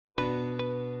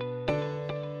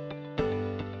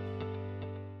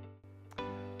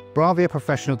BRAVIA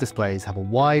Professional Displays have a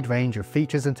wide range of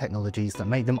features and technologies that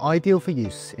make them ideal for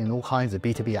use in all kinds of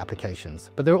B2B applications.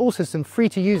 But there are also some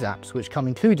free-to-use apps which come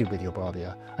included with your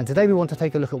BRAVIA, and today we want to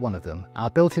take a look at one of them, our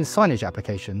built-in signage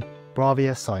application,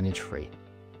 BRAVIA Signage Free.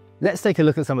 Let's take a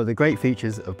look at some of the great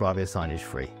features of BRAVIA Signage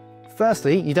Free.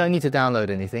 Firstly, you don't need to download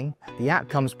anything. The app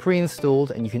comes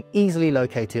pre-installed and you can easily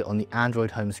locate it on the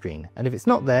Android home screen. And if it's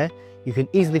not there, you can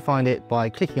easily find it by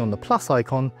clicking on the plus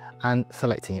icon and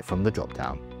selecting it from the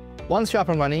drop-down. Once you're up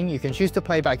and running, you can choose to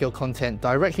play back your content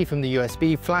directly from the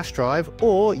USB flash drive,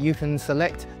 or you can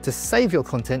select to save your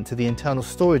content to the internal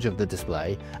storage of the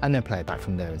display and then play it back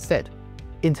from there instead.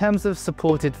 In terms of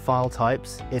supported file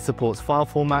types, it supports file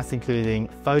formats including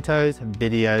photos,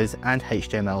 videos, and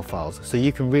HTML files, so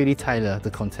you can really tailor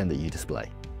the content that you display.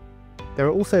 There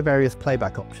are also various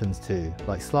playback options too,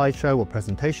 like slideshow or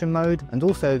presentation mode, and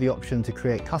also the option to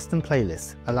create custom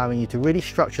playlists, allowing you to really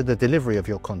structure the delivery of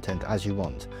your content as you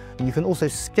want. And you can also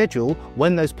schedule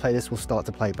when those playlists will start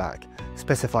to play back,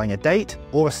 specifying a date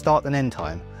or a start and end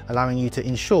time, allowing you to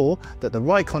ensure that the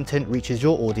right content reaches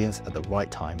your audience at the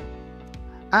right time.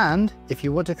 And if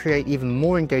you want to create even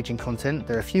more engaging content,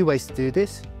 there are a few ways to do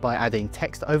this by adding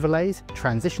text overlays,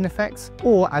 transition effects,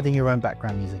 or adding your own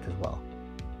background music as well.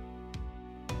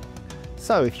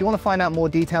 So if you want to find out more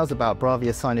details about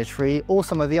BRAVIA Signage Free or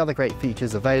some of the other great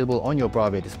features available on your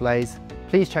BRAVIA displays,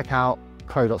 please check out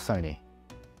crow.sony.